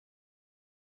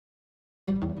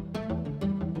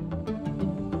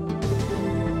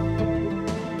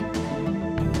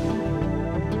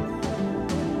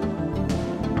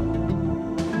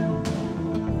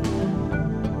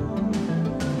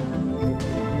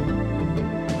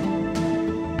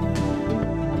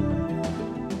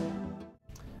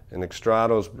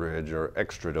Extradosed bridge, or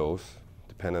Extradosed,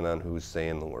 depending on who's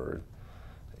saying the word,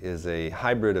 is a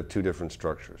hybrid of two different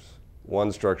structures. One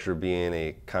structure being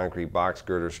a concrete box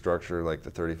girder structure like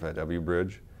the 35W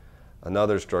bridge,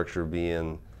 another structure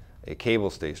being a cable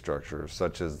stay structure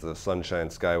such as the Sunshine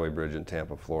Skyway Bridge in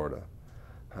Tampa, Florida.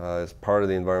 As part of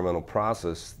the environmental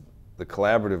process, the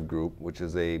collaborative group, which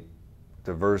is a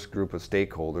diverse group of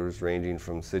stakeholders ranging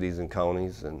from cities and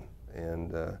counties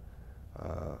and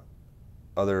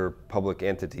other public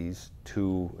entities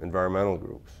to environmental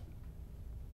groups.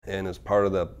 And as part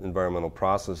of the environmental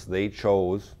process, they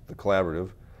chose, the collaborative,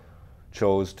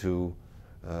 chose to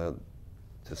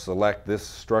select this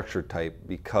structure type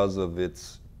because of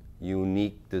its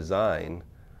unique design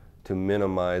to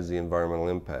minimize the environmental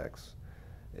impacts.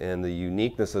 And the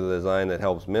uniqueness of the design that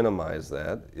helps minimize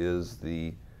that is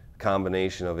the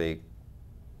combination of a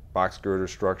box girder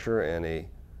structure and a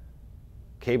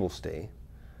cable stay.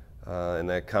 And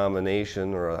that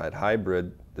combination, or that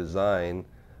hybrid design,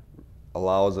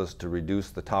 allows us to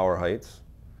reduce the tower heights,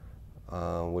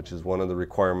 which is one of the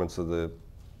requirements of the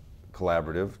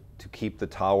collaborative, to keep the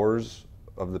towers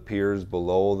of the piers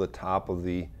below the top of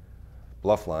the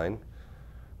bluff line.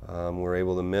 We're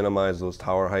able to minimize those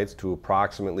tower heights to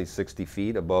approximately 60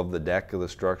 feet above the deck of the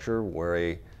structure, where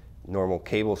a normal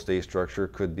cable stay structure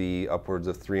could be upwards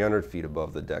of 300 feet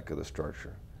above the deck of the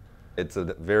structure. It's a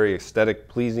very aesthetic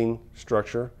pleasing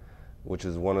structure, which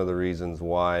is one of the reasons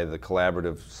why the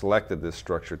collaborative selected this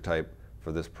structure type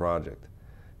for this project.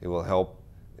 It will help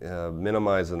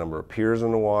minimize the number of piers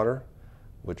in the water,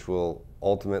 which will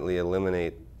ultimately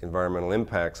eliminate environmental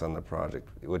impacts on the project,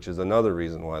 which is another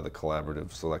reason why the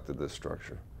collaborative selected this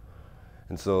structure.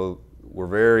 And so we're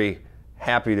very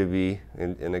happy to be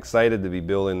and excited to be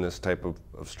building this type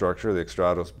of structure, the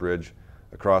Extradosed Bridge,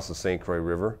 across the St. Croix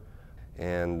River.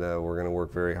 And we're going to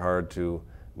work very hard to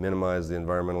minimize the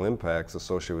environmental impacts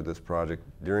associated with this project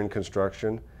during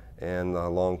construction and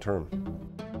long term.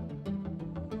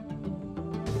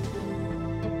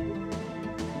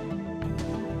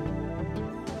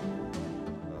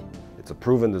 It's a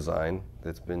proven design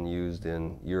that's been used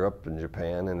in Europe and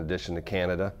Japan in addition to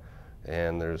Canada,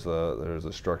 and there's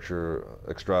a structure,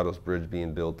 Extradosed Bridge,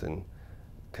 being built in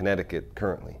Connecticut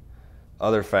currently.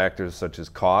 Other factors such as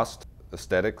cost,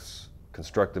 aesthetics,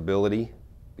 constructability,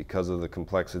 because of the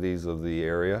complexities of the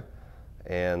area,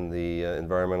 and the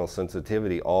environmental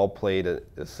sensitivity all played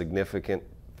a significant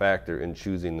factor in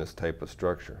choosing this type of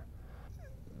structure.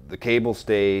 The cable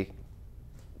stay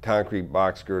concrete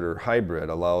box girder hybrid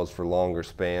allows for longer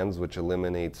spans, which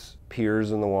eliminates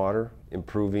piers in the water,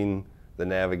 improving the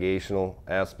navigational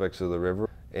aspects of the river.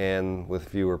 And with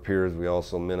fewer piers, we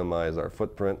also minimize our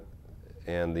footprint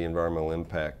and the environmental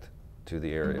impact to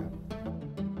the area.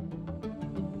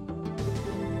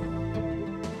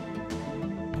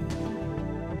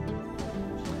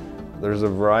 There's a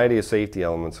variety of safety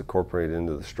elements incorporated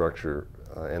into the structure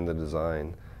and the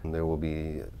design. There will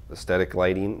be aesthetic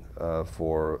lighting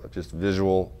for just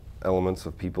visual elements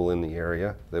of people in the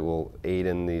area that will aid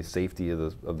in the safety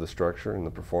of the structure and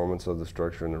the performance of the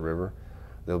structure in the river.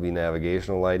 There'll be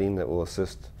navigational lighting that will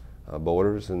assist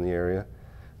boaters in the area.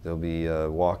 There'll be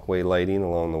walkway lighting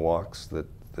along the walks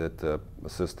that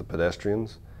assist the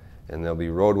pedestrians. And there'll be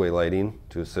roadway lighting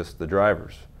to assist the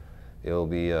drivers. It'll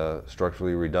be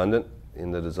structurally redundant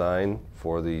in the design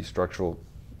for the structural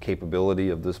capability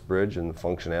of this bridge and the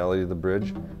functionality of the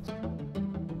bridge.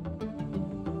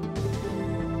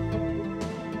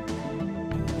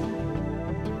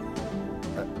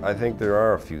 I think there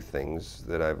are a few things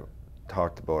that I've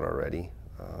talked about already.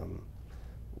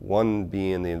 One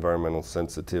being the environmental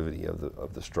sensitivity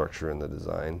of the structure and the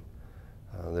design.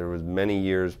 There was many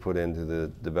years put into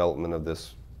the development of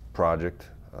this project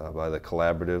by the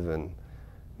collaborative and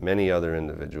many other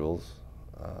individuals.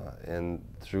 And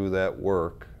through that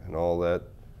work and all that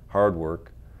hard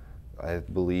work, I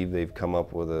believe they've come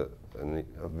up with a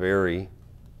very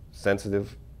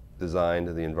sensitive design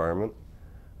to the environment,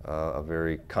 a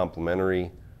very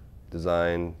complementary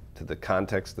design to the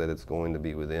context that it's going to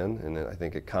be within, and I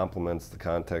think it complements the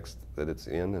context that it's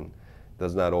in and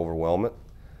does not overwhelm it.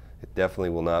 It definitely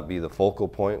will not be the focal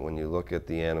point when you look at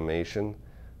the animation.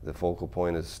 The focal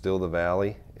point is still the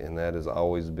valley, and that has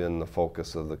always been the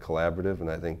focus of the collaborative,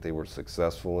 and I think they were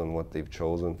successful in what they've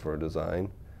chosen for a design.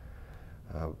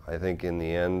 I think in the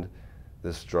end,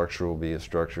 this structure will be a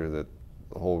structure that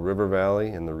the whole river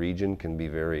valley and the region can be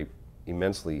very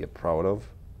immensely proud of,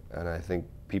 and I think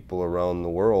people around the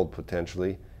world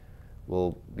potentially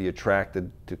will be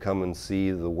attracted to come and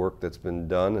see the work that's been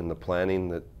done and the planning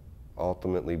that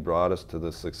ultimately brought us to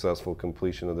the successful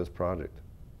completion of this project.